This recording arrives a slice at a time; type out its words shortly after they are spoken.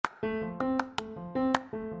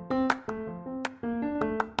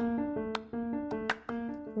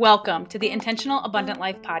Welcome to the Intentional Abundant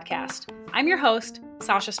Life podcast. I'm your host,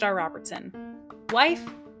 Sasha Starr Robertson. Wife,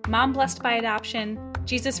 mom blessed by adoption,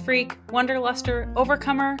 Jesus freak, wanderluster,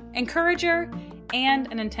 overcomer, encourager,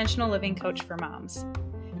 and an intentional living coach for moms.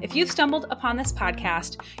 If you've stumbled upon this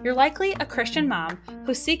podcast, you're likely a Christian mom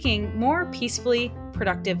who's seeking more peacefully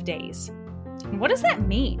productive days. And what does that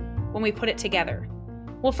mean when we put it together?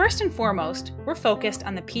 Well, first and foremost, we're focused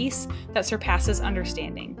on the peace that surpasses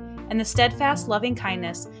understanding and the steadfast loving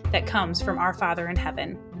kindness that comes from our Father in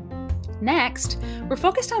heaven. Next, we're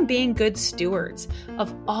focused on being good stewards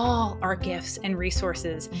of all our gifts and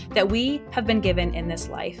resources that we have been given in this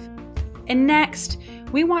life. And next,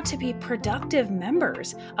 we want to be productive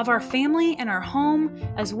members of our family and our home,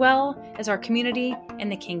 as well as our community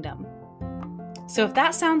and the kingdom. So if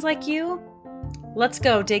that sounds like you, let's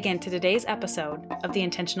go dig into today's episode of the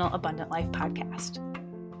Intentional Abundant Life podcast.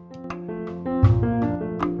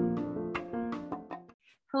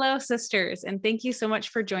 Hello, sisters, and thank you so much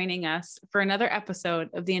for joining us for another episode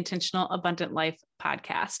of the Intentional Abundant Life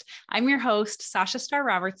podcast. I'm your host, Sasha Starr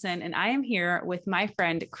Robertson, and I am here with my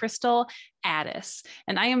friend, Crystal Addis.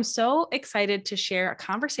 And I am so excited to share a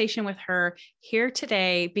conversation with her here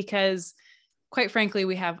today because, quite frankly,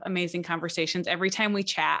 we have amazing conversations every time we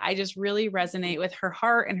chat. I just really resonate with her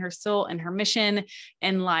heart and her soul and her mission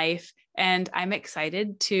in life. And I'm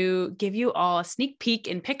excited to give you all a sneak peek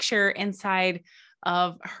and picture inside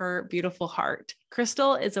of her beautiful heart.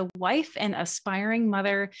 Crystal is a wife and aspiring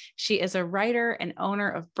mother. She is a writer and owner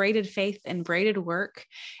of Braided Faith and Braided Work,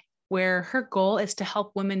 where her goal is to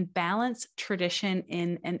help women balance tradition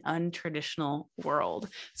in an untraditional world.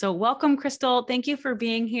 So welcome, Crystal. Thank you for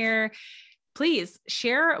being here. Please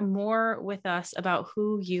share more with us about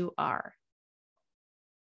who you are.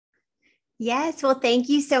 Yes. Well, thank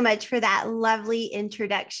you so much for that lovely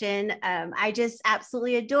introduction. I just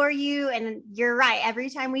absolutely adore you. And you're right. Every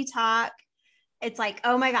time we talk, it's like,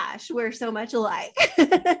 oh my gosh, we're so much alike.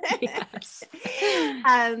 Yes.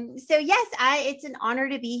 It's an honor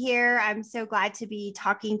to be here. I'm so glad to be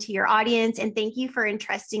talking to your audience, and thank you for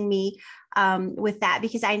entrusting me with that,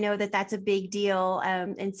 because I know that that's a big deal.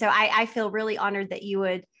 And so I feel really honored that you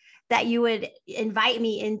would invite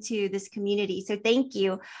me into this community. So thank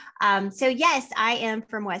you. Yes, I am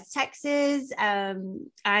from West Texas. I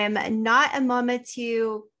am not a mama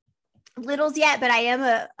to littles yet, but I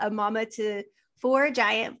am a mama to 4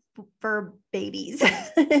 giant fur babies.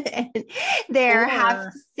 And they're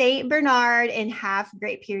half Saint Bernard and half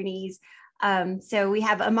Great Pyrenees. So we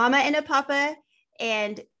have a mama and a papa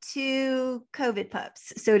and 2 COVID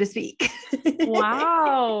pups, so to speak.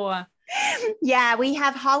 Wow. Yeah, we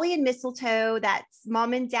have Holly and Mistletoe. That's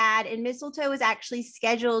mom and dad. And Mistletoe was actually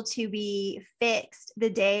scheduled to be fixed the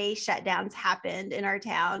day shutdowns happened in our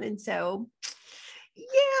town. And so,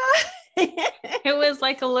 yeah. It was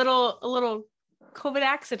like a little COVID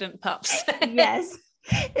accident pups. Yes.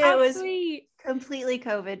 It was sweet. Completely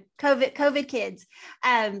COVID kids.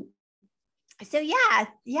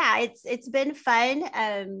 It's been fun.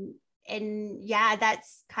 And yeah,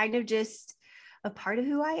 that's kind of just a part of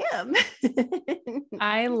who I am.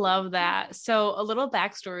 I love that. So a little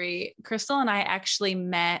backstory, Crystal and I actually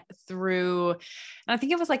met through, and I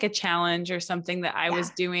think it was like a challenge or something that I was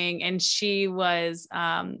doing. And she was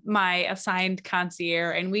my assigned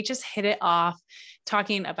concierge, and we just hit it off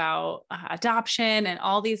talking about adoption and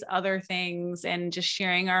all these other things and just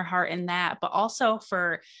sharing our heart in that, but also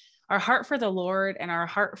for our heart for the Lord and our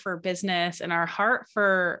heart for business and our heart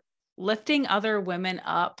for lifting other women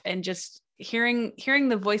up and just hearing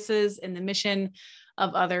the voices and the mission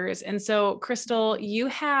of others. And so, Crystal, you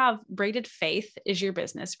have Braided Faith is your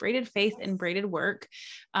business, Braided Faith and Braided Work.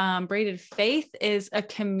 Braided Faith is a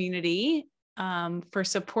community for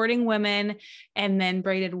supporting women. And then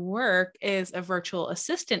Braided Work is a virtual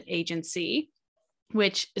assistant agency,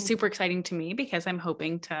 which is super exciting to me because I'm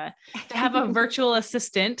hoping to have a virtual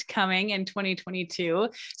assistant coming in 2022.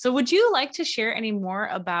 So would you like to share any more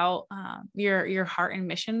about your heart and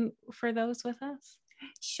mission for those with us?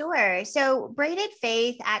 Sure. So Braided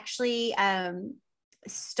Faith actually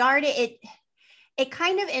started, it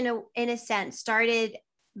kind of in a sense started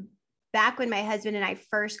back when my husband and I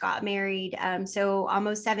first got married. So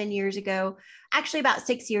almost 7 years ago, actually about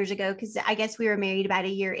 6 years ago, because I guess we were married about a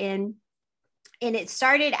year in. And it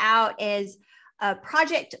started out as a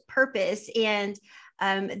Project Purpose. And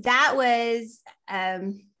that was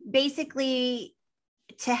basically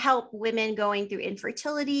to help women going through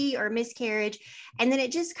infertility or miscarriage. And then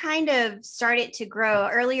it just kind of started to grow.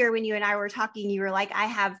 Earlier, when you and I were talking, you were like, I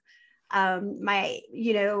My,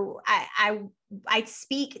 I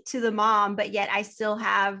speak to the mom, but yet I still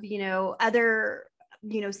have, other,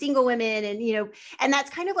 single women and that's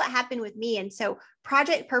kind of what happened with me. And so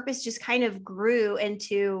Project Purpose just kind of grew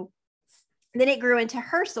into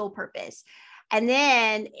her soul purpose. And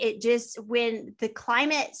then it just, when the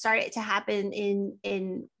climate started to happen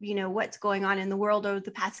in what's going on in the world over the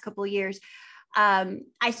past couple of years,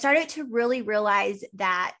 I started to really realize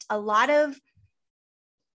that a lot of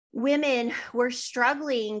women were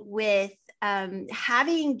struggling with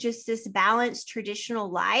having just this balanced traditional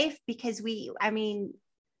life, because we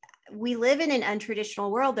live in an untraditional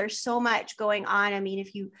world. There's so much going on. I mean,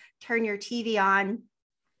 if you turn your TV on,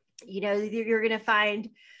 you're going to find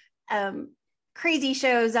crazy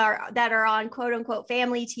shows that are on quote unquote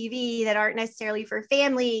family TV that aren't necessarily for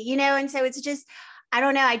family, and so it's just, I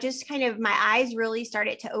don't know. I just kind of, my eyes really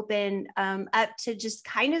started to open up to just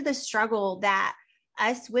kind of the struggle that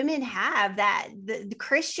us women have, that the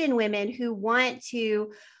Christian women who want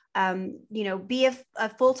to, be a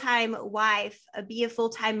full-time wife, be a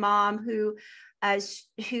full-time mom, who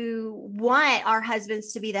want our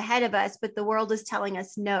husbands to be the head of us, but the world is telling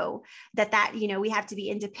us no, that we have to be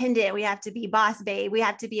independent, we have to be boss babe, we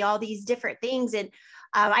have to be all these different things. And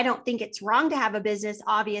I don't think it's wrong to have a business.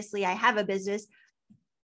 Obviously, I have a business,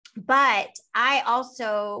 but I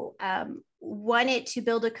also wanted to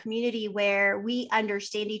build a community where we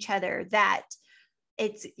understand each other, that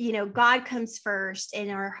it's, God comes first, and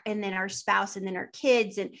then our spouse, and then our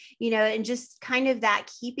kids, and, and just kind of that,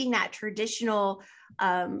 keeping that traditional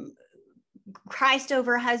Christ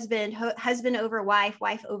over husband, husband over wife,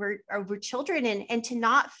 wife over children, and to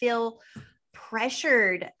not feel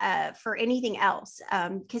pressured for anything else.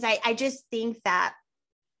 Because I just think that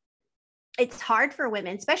it's hard for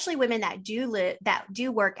women, especially women that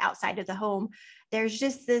do work outside of the home. There's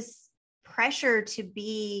just this pressure to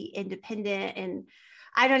be independent, and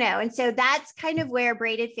I don't know. And so that's kind of where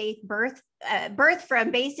Braided Faith birthed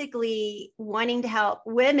from, basically wanting to help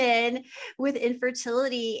women with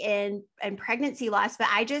infertility and pregnancy loss. But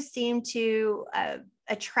I just seem to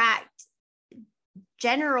attract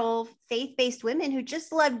general faith-based women who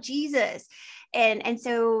just love Jesus. And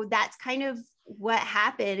so that's kind of what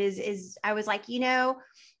happened is I was like,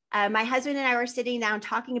 my husband and I were sitting down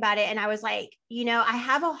talking about it. And I was like, I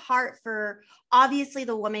have a heart for, obviously,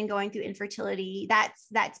 the woman going through infertility.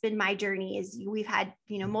 That's been my journey. Is we've had,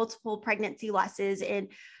 multiple pregnancy losses, and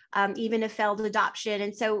even a failed adoption.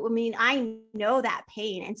 And so, I know that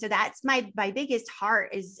pain. And so that's my biggest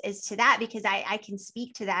heart is to that, because I can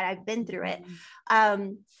speak to that. I've been through it.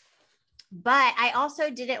 But I also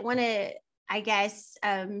didn't want to, I guess,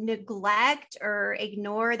 neglect or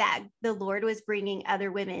ignore that the Lord was bringing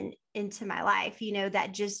other women into my life,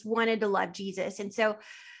 that just wanted to love Jesus. And so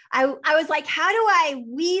I was like, how do I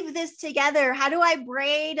weave this together? How do I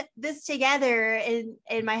braid this together?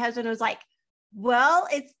 And my husband was like, well,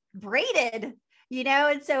 it's braided,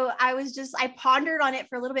 And so I pondered on it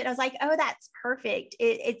for a little bit. I was like, oh, that's perfect.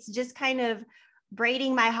 It's just kind of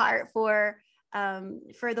braiding my heart for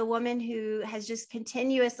the woman who has just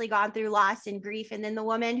continuously gone through loss and grief, and then the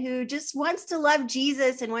woman who just wants to love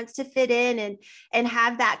Jesus and wants to fit in and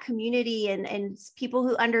have that community and people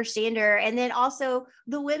who understand her, and then also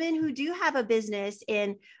the women who do have a business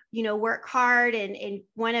and work hard and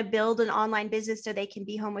want to build an online business so they can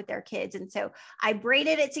be home with their kids. And so I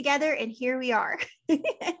braided it together, and here we are.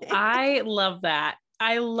 I love that.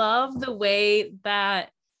 I love the way that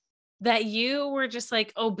you were just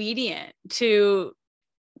like obedient to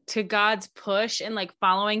God's push and like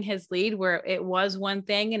following his lead, where it was one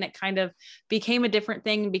thing and it kind of became a different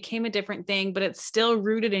thing, but it's still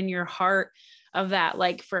rooted in your heart of that,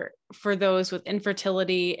 like for those with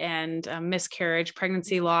infertility and miscarriage,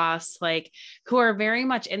 pregnancy loss, like who are very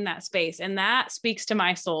much in that space. And that speaks to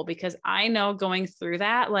my soul, because I know going through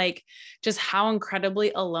that, like just how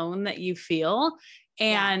incredibly alone that you feel,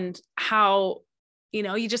 and how,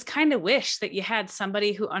 you just kind of wish that you had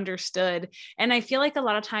somebody who understood. And I feel like a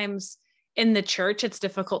lot of times in the church, it's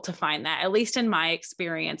difficult to find that. At least in my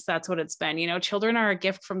experience, that's what it's been. Children are a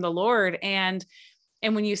gift from the Lord. And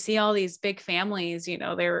when you see all these big families,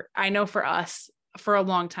 I know for us, for a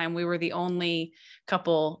long time, we were the only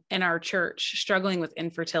couple in our church struggling with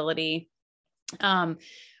infertility,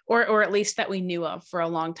 or at least that we knew of for a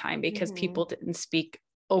long time, because people didn't speak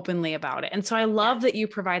openly about it. And so I love that you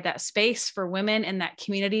provide that space for women in that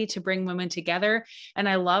community to bring women together. And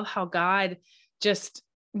I love how God just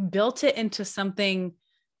built it into something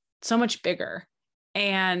so much bigger.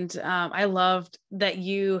 And I loved that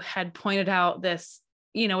you had pointed out this,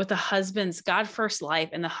 with the husbands, God first life,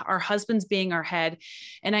 and our husbands being our head.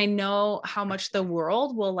 And I know how much the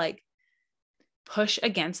world will like push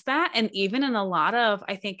against that. And even in a lot of,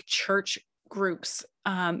 I think, church groups,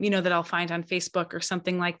 that I'll find on Facebook or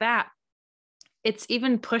something like that, it's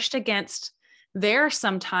even pushed against there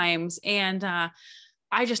sometimes. And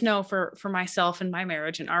I just know for myself and my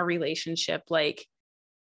marriage and our relationship, like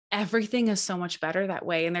everything is so much better that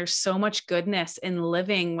way. And there's so much goodness in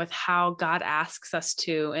living with how God asks us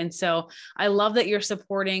to. And so I love that you're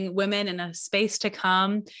supporting women in a space to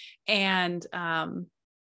come, and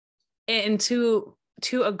to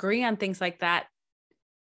agree on things like that,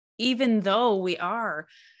 even though we are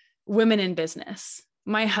women in business.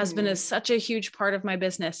 My husband is such a huge part of my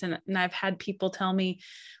business. And I've had people tell me,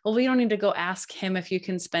 well, we don't need to go ask him if you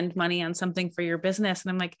can spend money on something for your business.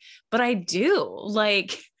 And I'm like, but I do.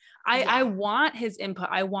 Like, I want his input.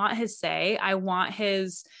 I want his say. I want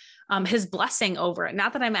his blessing over it.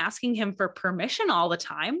 Not that I'm asking him for permission all the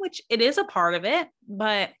time, which it is a part of it,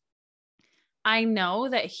 but I know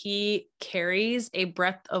that he carries a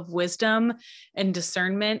breadth of wisdom and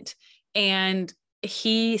discernment, and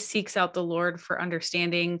he seeks out the Lord for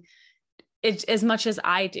understanding it as much as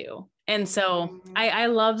I do. And so I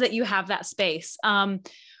love that you have that space.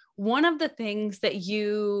 One of the things that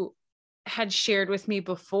you had shared with me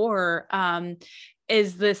before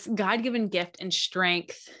is this God-given gift and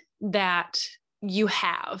strength that you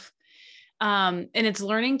have. And it's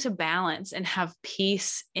learning to balance and have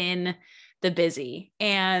peace in the busy.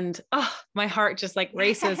 And my heart just like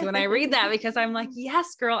races when I read that, because I'm like,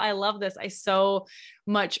 yes, girl, I love this. I so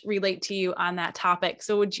much relate to you on that topic.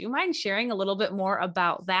 So would you mind sharing a little bit more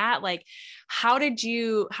about that? Like, how did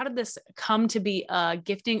this come to be a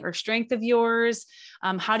gifting or strength of yours?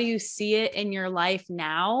 How do you see it in your life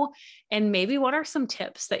now? And maybe what are some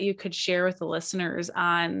tips that you could share with the listeners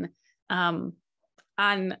on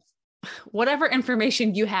whatever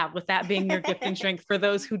information you have, with that being your gift and strength for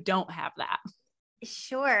those who don't have that?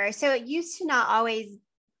 Sure. So it used to not always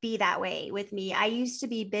be that way with me. I used to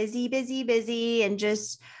be busy, and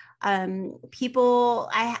just people,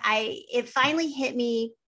 it finally hit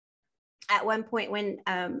me at one point when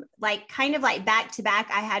like kind of like back to back,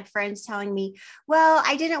 I had friends telling me, well,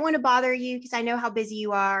 I didn't want to bother you because I know how busy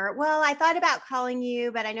you are. Well, I thought about calling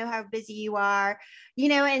you, but I know how busy you are,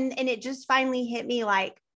 and it just finally hit me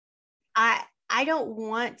like, I don't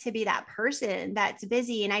want to be that person that's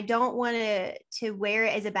busy, and I don't want to wear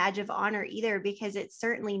it as a badge of honor either, because it's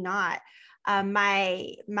certainly not.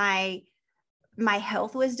 My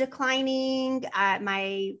health was declining.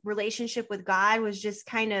 My relationship with God was just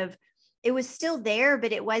it was still there,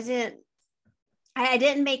 but it wasn't, I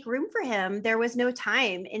didn't make room for him. There was no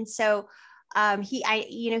time. And so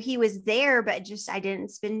he was there, but just, I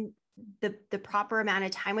didn't spend the proper amount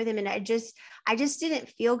of time with him. And I just didn't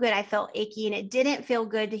feel good. I felt icky, and it didn't feel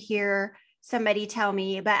good to hear somebody tell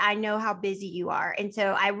me, but I know how busy you are. And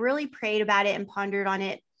so I really prayed about it and pondered on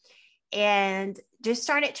it, and just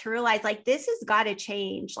started to realize, like, this has got to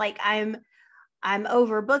change. Like, I'm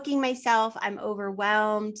overbooking myself. I'm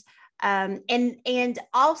overwhelmed. And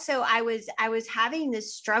also I was having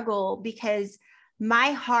this struggle because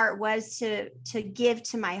my heart was to give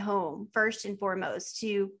to my home first and foremost,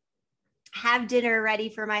 to have dinner ready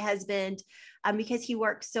for my husband, because he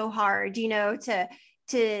works so hard, to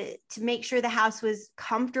make sure the house was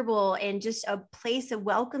comfortable and just a place of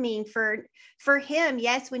welcoming for him.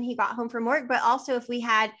 Yes, when he got home from work, but also if we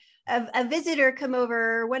had a visitor come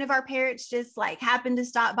over, one of our parents just like happened to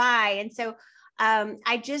stop by. And so I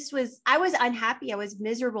was unhappy. I was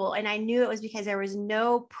miserable. And I knew it was because there was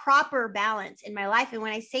no proper balance in my life. And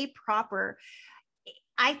when I say proper,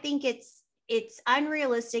 I think it's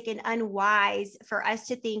unrealistic and unwise for us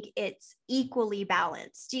to think it's equally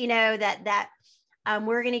balanced, that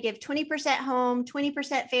we're going to give 20% home,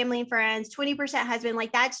 20% family and friends, 20% husband.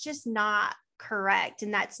 Like, that's just not correct.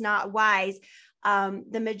 And that's not wise.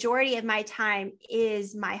 The majority of my time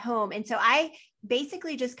is my home. And so I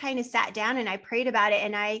basically just kind of sat down and I prayed about it,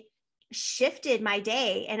 and I shifted my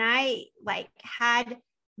day, and I had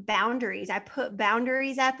boundaries. I put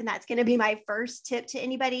boundaries up, and that's going to be my first tip to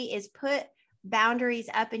anybody, is put boundaries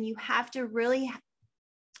up. And you have to really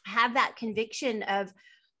have that conviction of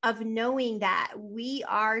knowing that we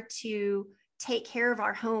are to take care of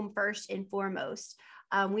our home first and foremost.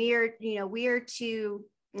 We are to,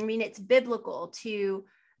 it's biblical to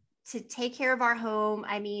take care of our home.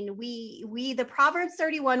 I mean, the Proverbs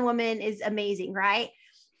 31 woman is amazing, right?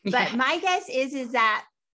 Yeah. But my guess is that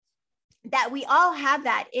we all have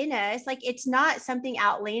that in us. Like, it's not something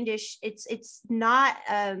outlandish. It's not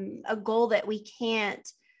a goal that we can't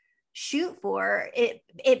shoot for.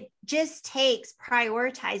 It just takes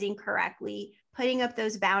prioritizing correctly, putting up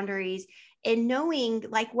those boundaries, and knowing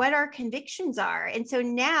like what our convictions are. And so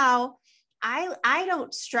now I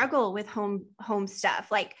don't struggle with home stuff.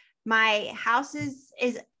 Like my house is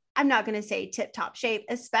I'm not going to say tip top shape,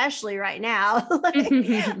 especially right now. Like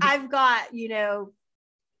I've got,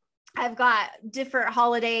 I've got different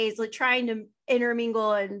holidays, like trying to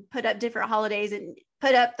intermingle and put up different holidays and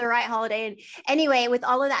put up the right holiday. And anyway, with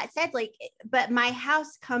all of that said, like, but my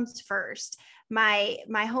house comes first. My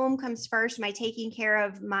home comes first. My taking care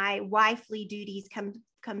of my wifely duties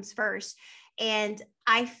comes first. And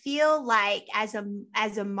I feel like as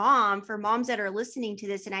a mom, for moms that are listening to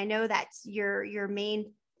this, and I know that's your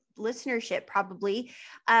main listenership probably,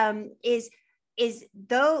 is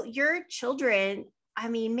though your children, I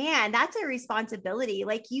mean, man, that's a responsibility.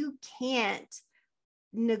 Like you can't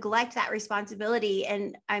neglect that responsibility.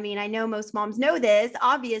 And I mean, I know most moms know this,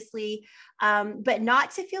 obviously, but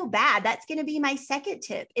not to feel bad. That's going to be my second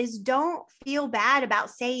tip is don't feel bad about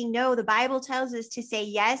saying no. The Bible tells us to say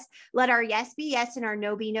yes, let our yes be yes and our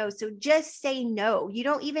no be no. So just say no. You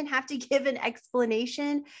don't even have to give an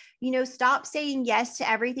explanation, stop saying yes to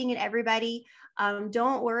everything and everybody.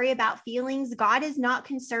 Don't worry about feelings. God is not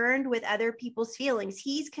concerned with other people's feelings.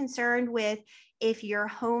 He's concerned with if your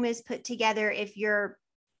home is put together, if your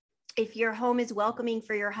home is welcoming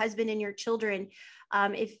for your husband and your children,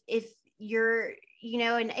 if you're,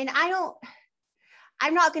 and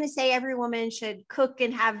I'm not going to say every woman should cook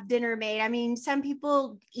and have dinner made. I mean, some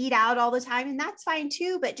people eat out all the time and that's fine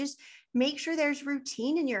too, but just make sure there's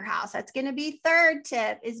routine in your house. That's going to be third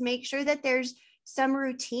tip is make sure that there's some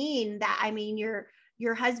routine that, I mean,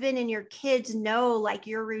 your husband and your kids know like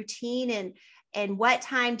your routine and what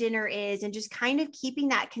time dinner is, and just kind of keeping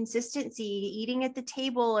that consistency, eating at the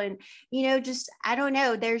table. And, just, I don't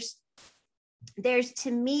know, there's,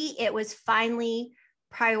 to me, it was finally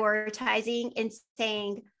prioritizing and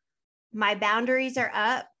saying, my boundaries are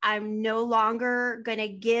up. I'm no longer going to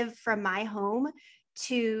give from my home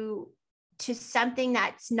to something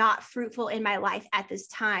that's not fruitful in my life at this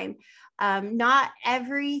time. Not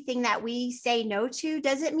everything that we say no to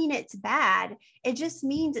doesn't mean it's bad. It just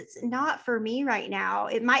means it's not for me right now.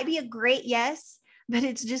 It might be a great yes, but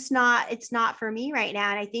it's not for me right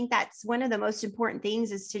now. And I think that's one of the most important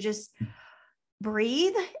things is to just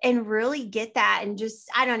breathe and really get that. And just,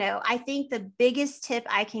 I don't know, I think the biggest tip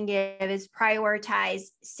I can give is prioritize,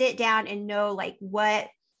 sit down and know like what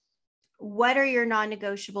are your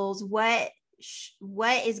non-negotiables? What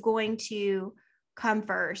is going to come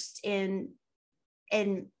first? And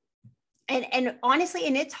honestly,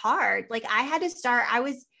 and it's hard. Like I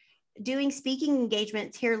was doing speaking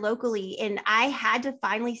engagements here locally, and I had to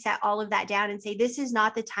finally set all of that down and say, this is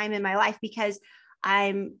not the time in my life, because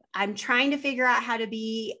I'm trying to figure out how to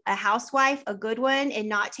be a housewife, a good one, and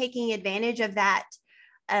not taking advantage of that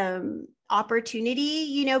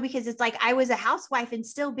opportunity, because it's like I was a housewife and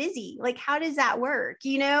still busy. Like, how does that work?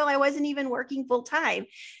 I wasn't even working full time.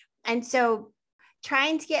 And so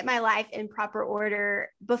trying to get my life in proper order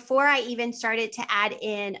before I even started to add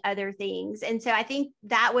in other things. And so I think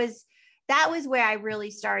that was where I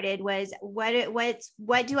really started, was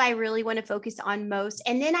what do I really want to focus on most?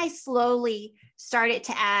 And then I slowly started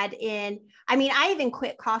to add in, I mean, I even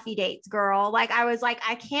quit coffee dates, girl. Like I was like,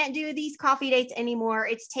 I can't do these coffee dates anymore.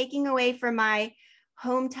 It's taking away from my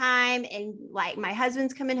home time. And like my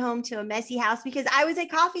husband's coming home to a messy house because I was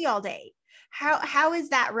at coffee all day. How is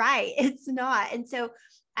that right? It's not. And so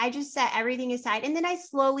I just set everything aside, and then I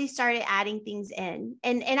slowly started adding things in,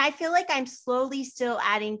 and I feel like I'm slowly still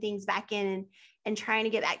adding things back in and trying to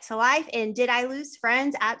get back to life. And did I lose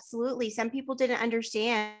friends? Absolutely. Some people didn't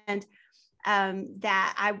understand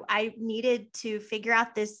that I needed to figure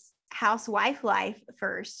out this housewife life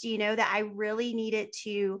first, that I really needed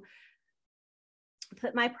to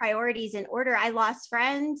put my priorities in order. I lost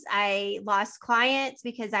friends. I lost clients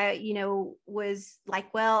because I, was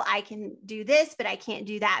like, well, I can do this, but I can't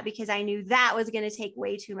do that, because I knew that was going to take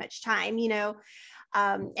way too much time,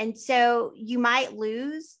 and so you might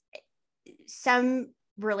lose some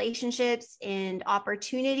relationships and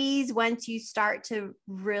opportunities once you start to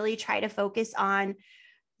really try to focus on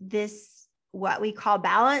this, what we call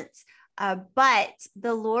balance. But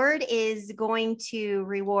the Lord is going to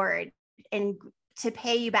reward and to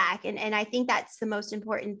pay you back. And I think that's the most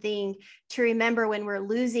important thing to remember when we're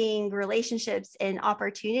losing relationships and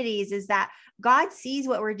opportunities, is that God sees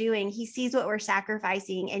what we're doing. He sees what we're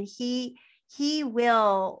sacrificing, and he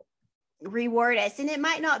will reward us. And it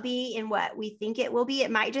might not be in what we think it will be.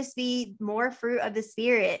 It might just be more fruit of the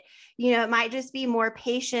Spirit. It might just be more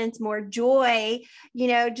patience, more joy,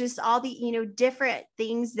 just all the, different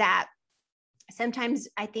things that sometimes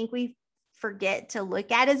I think we forget to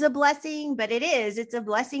look at as a blessing, but it's a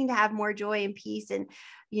blessing to have more joy and peace and,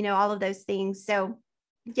 all of those things. So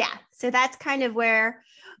Yeah. So that's kind of where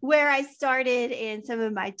I started and some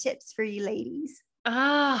of my tips for you ladies.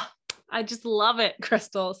 Ah, I just love it,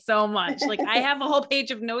 Crystal, so much. Like I have a whole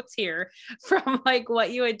page of notes here from like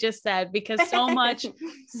what you had just said, because so much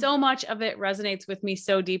of it resonates with me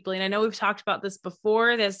so deeply. And I know we've talked about this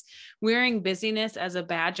before, this wearing busyness as a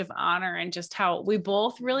badge of honor, and just how we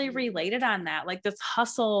both really related on that. Like this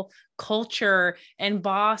hustle culture and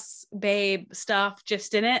boss babe stuff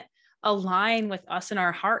just didn't align with us in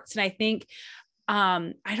our hearts. And I think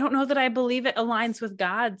I don't know that I believe it aligns with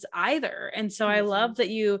God's either. And so I love that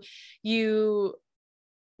you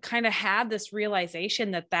kind of had this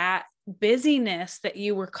realization that busyness that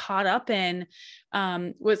you were caught up in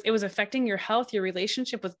was affecting your health, your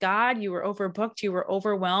relationship with God. You were overbooked, you were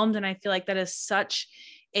overwhelmed. And I feel like that is such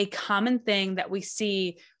a common thing that we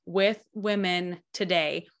see with women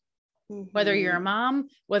today, whether you're a mom,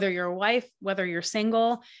 whether you're a wife, whether you're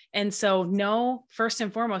single. And so know first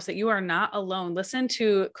and foremost that you are not alone. Listen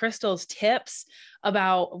to Crystal's tips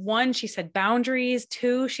about, one, she said boundaries.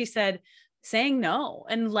 Two, she said saying no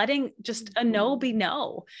and letting just a no be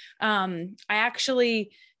no. I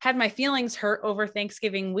actually had my feelings hurt over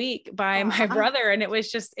Thanksgiving week by my brother. And it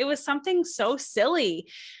was something so silly.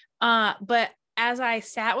 But as I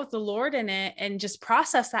sat with the Lord in it and just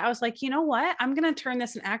processed that, I was like, you know what? I'm going to turn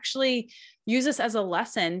this and actually use this as a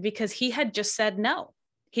lesson, because he had just said no.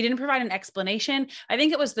 He didn't provide an explanation. I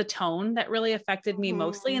think it was the tone that really affected me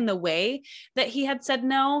mostly, in the way that he had said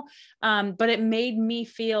no. But it made me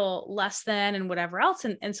feel less than and whatever else.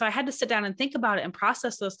 And so I had to sit down and think about it and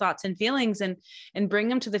process those thoughts and feelings and bring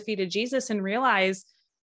them to the feet of Jesus and realize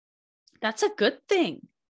that's a good thing,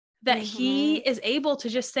 that he is able to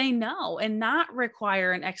just say no and not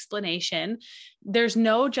require an explanation. There's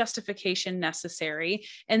no justification necessary.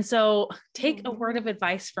 And so take a word of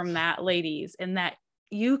advice from that, ladies, and that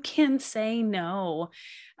you can say no,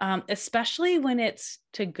 especially when it's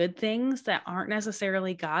to good things that aren't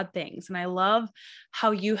necessarily God things. And I love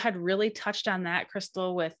how you had really touched on that,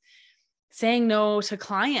 Crystal, with saying no to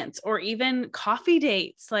clients or even coffee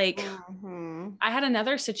dates. Like I had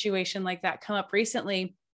another situation like that come up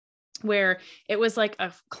recently, where it was like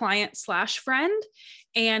a client / friend.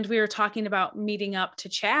 And we were talking about meeting up to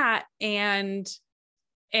chat, and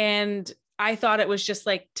I thought it was just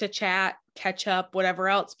like to chat, catch up, whatever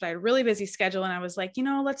else, but I had a really busy schedule. And I was like,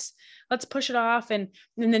 let's push it off. And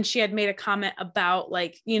then she had made a comment about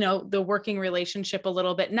like, the working relationship a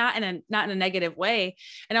little bit, not in a negative way.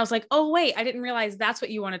 And I was like, oh wait, I didn't realize that's what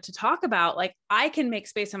you wanted to talk about. Like I can make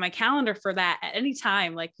space on my calendar for that at any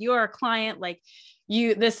time. Like you are a client, like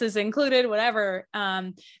this is included, whatever.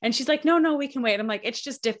 And she's like, no, we can wait. I'm like, it's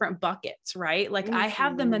just different buckets, right? Like I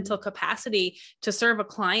have the mental capacity to serve a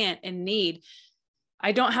client in need.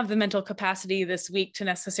 I don't have the mental capacity this week to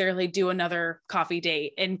necessarily do another coffee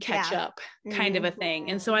date and catch up kind of a thing.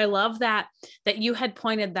 And so I love that you had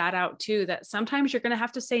pointed that out too, that sometimes you're going to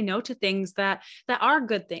have to say no to things that are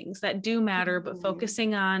good things that do matter, but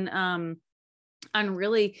focusing on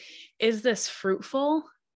really, is this fruitful?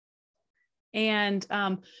 And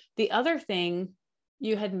the other thing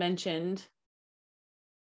you had mentioned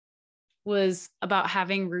was about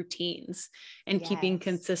having routines and keeping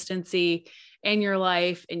consistency in your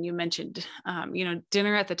life. And you mentioned,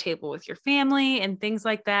 dinner at the table with your family and things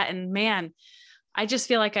like that. And man, I just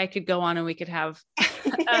feel like I could go on and we could have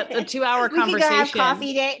a 2-hour conversation. We could go have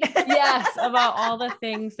coffee date. Yes, about all the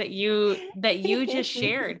things that you just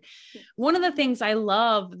shared. One of the things I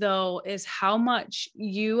love though is how much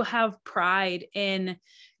you have pride in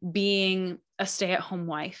being a stay-at-home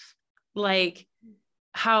wife. Like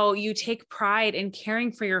how you take pride in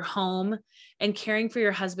caring for your home and caring for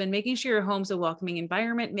your husband, making sure your home's a welcoming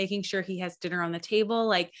environment, making sure he has dinner on the table.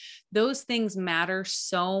 Like those things matter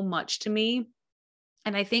so much to me.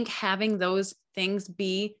 And I think having those things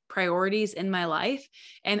be priorities in my life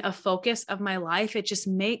and a focus of my life, it just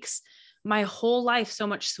makes my whole life so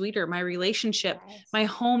much sweeter. My relationship, my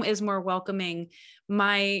home is more welcoming.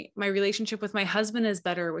 My relationship with my husband is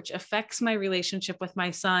better, which affects my relationship with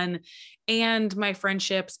my son and my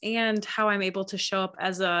friendships and how I'm able to show up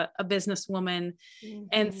as a businesswoman.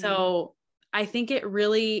 And so I think it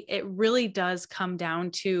really does come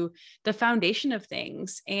down to the foundation of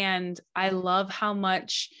things. And I love how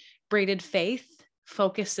much Braided Faith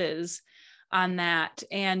focuses on that.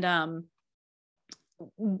 And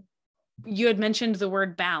you had mentioned the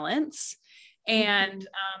word balance. And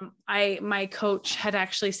my coach had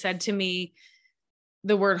actually said to me,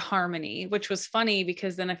 the word harmony, which was funny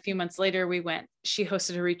because then a few months later she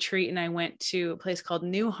hosted a retreat and I went to a place called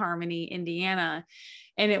New Harmony, Indiana.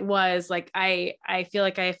 And it was like, I feel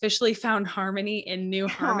like I officially found harmony in New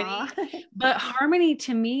Harmony, but harmony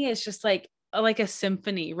to me is just like a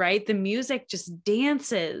symphony, right? The music just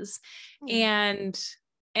dances. And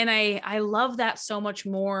I love that so much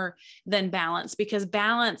more than balance, because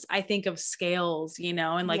balance, I think of scales,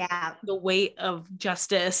 and like the weight of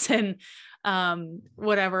justice and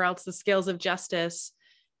whatever else, the scales of justice.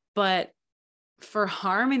 But for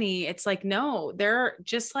harmony, it's like, no, they're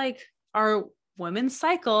just like our women's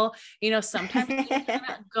cycle, sometimes things are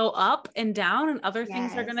gonna go up and down and other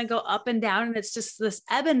things are going to go up and down. And it's just this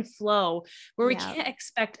ebb and flow where we can't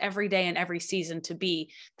expect every day and every season to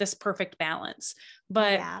be this perfect balance,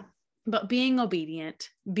 but being obedient,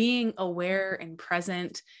 being aware and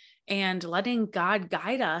present, and letting God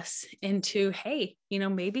guide us into, hey,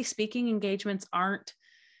 maybe speaking engagements aren't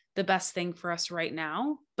the best thing for us right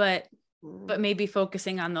now, but maybe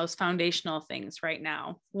focusing on those foundational things right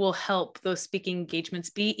now will help those speaking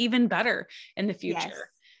engagements be even better in the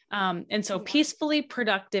future. And so peacefully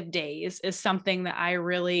productive days is something that I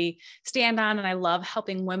really stand on. And I love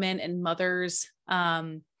helping women and mothers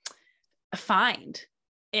find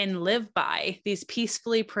and live by these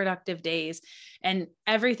peacefully productive days. And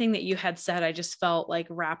everything that you had said, I just felt like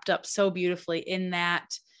wrapped up so beautifully in that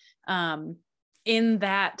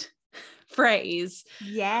phrase.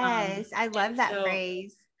 Yes. I love that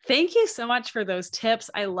phrase. Thank you so much for those tips.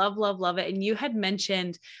 I love, love, love it. And you had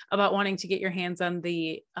mentioned about wanting to get your hands on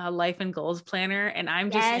the Life and Goals Planner. And I'm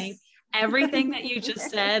just saying everything that you just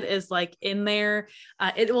said is like in there.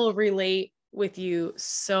 It will relate with you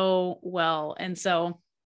so well. And so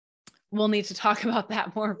we'll need to talk about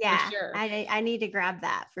that more for sure. I need to grab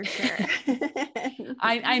that for sure.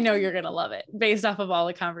 I know you're going to love it based off of all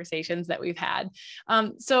the conversations that we've had.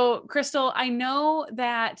 So Crystal, I know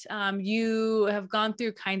that you have gone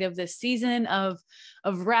through kind of this season of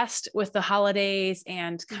rest with the holidays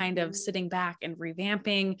and kind of sitting back and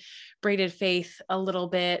revamping Braided Faith a little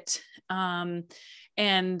bit,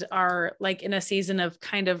 and are like in a season of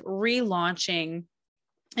kind of relaunching.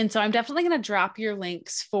 And so I'm definitely going to drop your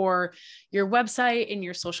links for your website and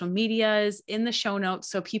your social medias in the show notes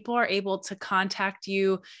so people are able to contact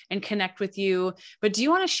you and connect with you. But do you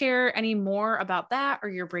want to share any more about that, or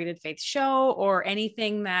your Braided Faith show, or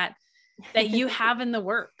anything that you have in the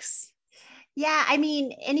works? Yeah, I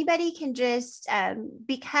mean, anybody can just,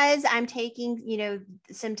 because I'm taking,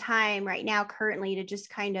 some time right now currently to just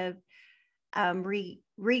kind of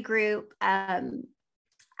regroup.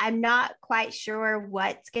 I'm not quite sure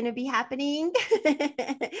what's going to be happening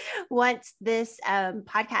once this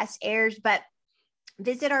podcast airs, but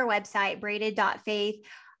visit our website, braided.faith,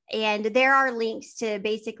 and there are links to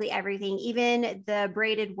basically everything, even the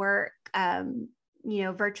braided work,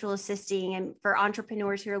 virtual assisting, and for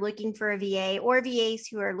entrepreneurs who are looking for a VA or VAs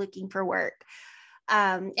who are looking for work.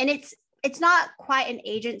 And it's not quite an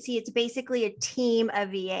agency. It's basically a team of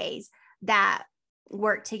VAs that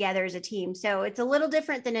work together as a team. So it's a little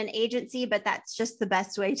different than an agency, but that's just the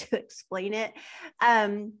best way to explain it.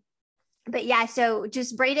 But yeah, so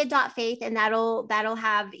just braided.faith, and that'll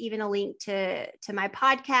have even a link to my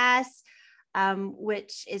podcast,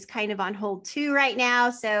 which is kind of on hold too right now.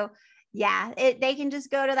 So yeah, they can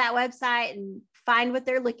just go to that website and find what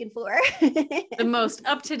they're looking for. The most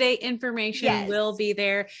up-to-date information will be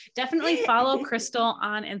there. Definitely follow Crystal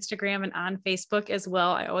on Instagram and on Facebook as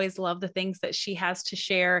well. I always love the things that she has to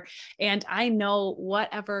share. And I know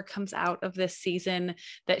whatever comes out of this season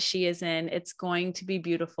that she is in, it's going to be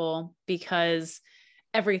beautiful, because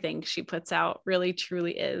everything she puts out really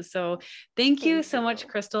truly is. So thank you so much,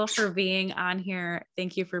 Crystal, for being on here.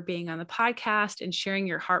 Thank you for being on the podcast and sharing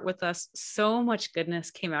your heart with us. So much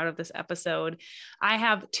goodness came out of this episode. I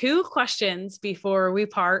have 2 questions before we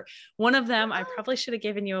part. One of them I probably should have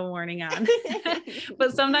given you a warning on,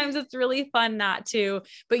 but sometimes it's really fun not to.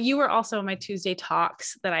 But you were also in my Tuesday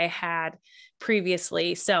talks that I had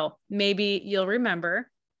previously, so maybe you'll remember.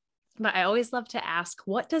 But I always love to ask,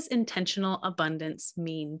 what does intentional abundance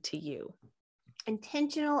mean to you?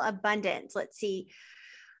 Intentional abundance. Let's see.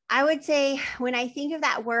 I would say when I think of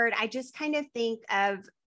that word, I just kind of think of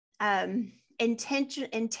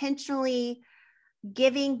intentionally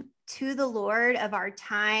giving to the Lord of our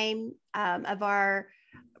time, of our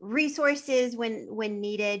resources when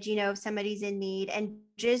needed, if somebody's in need, and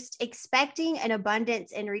just expecting an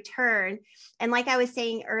abundance in return. And like I was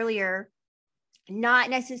saying earlier, not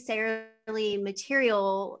necessarily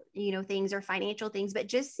material, things or financial things, but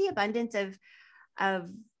just the abundance of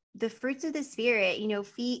the fruits of the Spirit,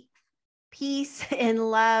 peace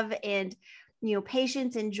and love and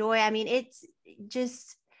patience and joy. I mean, it's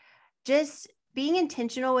just being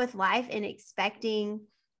intentional with life and expecting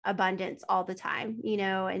abundance all the time,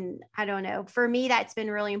 and I don't know, for me, that's been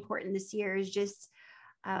really important this year, is just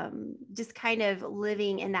kind of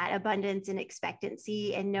living in that abundance and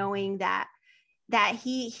expectancy, and knowing that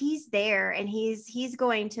he's there, and he's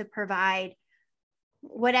going to provide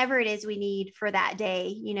whatever it is we need for that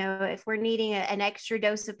day. If we're needing an extra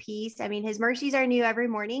dose of peace, I mean, his mercies are new every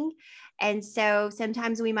morning. And so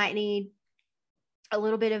sometimes we might need a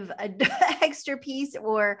little bit of extra peace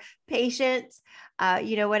or patience,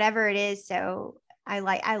 whatever it is. So I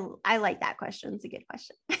like that question. It's a good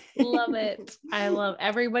question. Love it. I love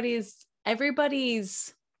everybody's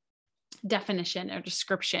definition or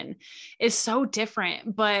description is so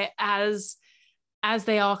different, but as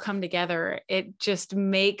they all come together, it just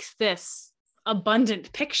makes this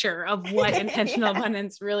abundant picture of what intentional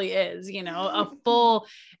abundance really is,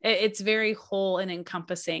 it's very whole and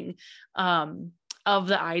encompassing, of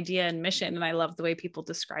the idea and mission. And I love the way people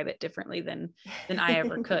describe it differently than I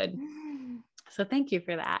ever could. So thank you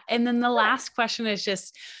for that. And then the last question is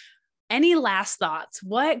just any last thoughts,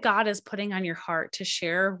 what God is putting on your heart to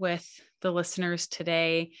share with the listeners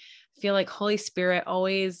today. I feel like Holy Spirit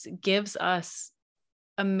always gives us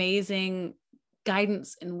amazing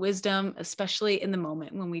guidance and wisdom, especially in the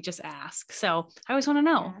moment when we just ask. So I always want to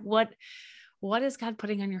know, what is God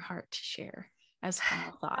putting on your heart to share as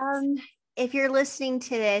final thoughts? If you're listening to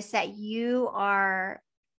this, that you are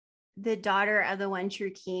the daughter of the one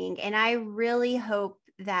true King. And I really hope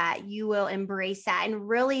that you will embrace that and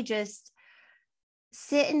really just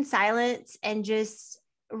sit in silence and just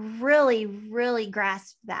really, really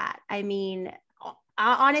grasp that. I mean,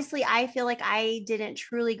 honestly, I feel like I didn't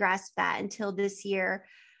truly grasp that until this year.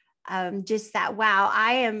 Just that, wow,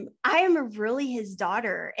 I am really his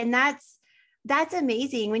daughter. And that's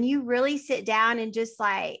amazing when you really sit down and just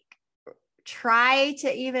like try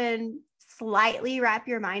to even slightly wrap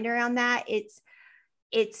your mind around that.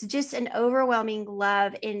 It's just an overwhelming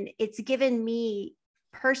love. And it's given me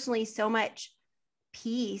personally so much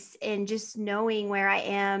peace, and just knowing where I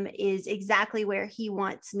am is exactly where he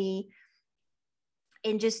wants me.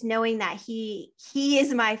 And just knowing that he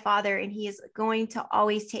is my father, and he is going to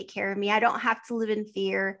always take care of me. I don't have to live in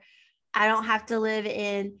fear. I don't have to live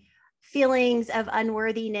in feelings of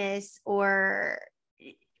unworthiness or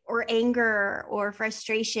anger or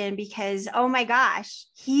frustration, because, oh my gosh,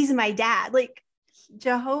 he's my dad. Like,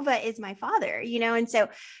 Jehovah is my father, and so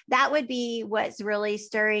that would be what's really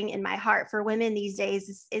stirring in my heart for women these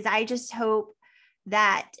days is I just hope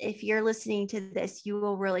that if you're listening to this, you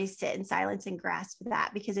will really sit in silence and grasp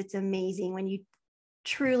that, because it's amazing when you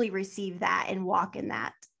truly receive that and walk in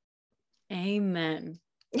that. Amen.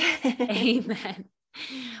 Amen.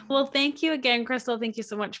 Well, thank you again, Crystal. Thank you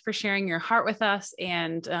so much for sharing your heart with us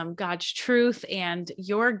and God's truth and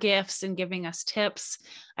your gifts and giving us tips.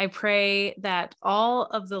 I pray that all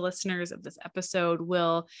of the listeners of this episode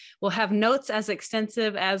will have notes as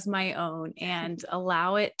extensive as my own and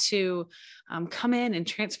allow it to come in and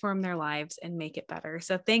transform their lives and make it better.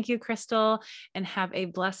 So thank you, Crystal, and have a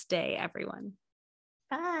blessed day, everyone.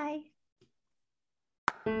 Bye.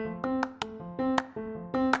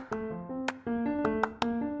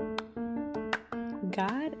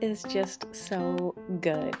 God is just so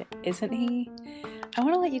good, isn't he? I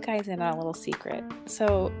want to let you guys in on a little secret.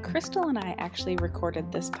 So Crystal and I actually recorded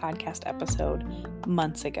this podcast episode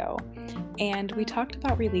months ago, and we talked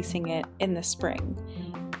about releasing it in the spring.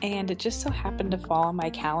 And it just so happened to fall on my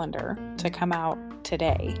calendar to come out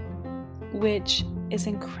today, which is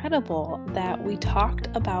incredible that we talked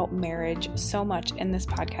about marriage so much in this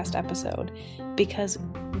podcast episode, because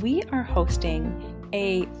we are hosting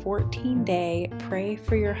a 14-day Pray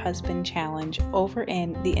for Your Husband challenge over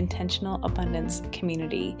in the Intentional Abundance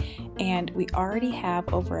community. And we already have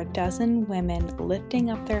over a dozen women lifting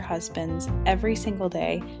up their husbands every single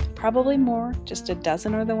day, probably more, just a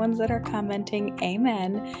dozen are the ones that are commenting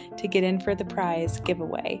amen to get in for the prize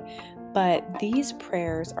giveaway. But these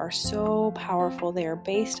prayers are so powerful. They are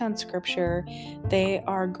based on scripture. They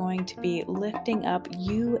are going to be lifting up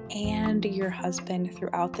you and your husband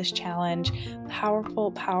throughout this challenge.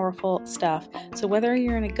 Powerful, powerful stuff. So whether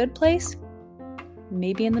you're in a good place,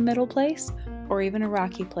 maybe in the middle place, or even a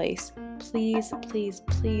rocky place, please, please,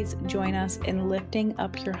 please join us in lifting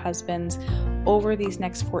up your husbands over these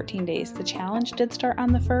next 14 days. The challenge did start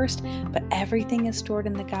on the 1st, but everything is stored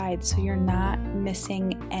in the guide, so you're not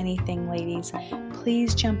missing anything, ladies.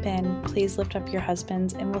 Please jump in, please lift up your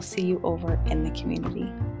husbands, and we'll see you over in the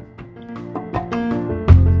community.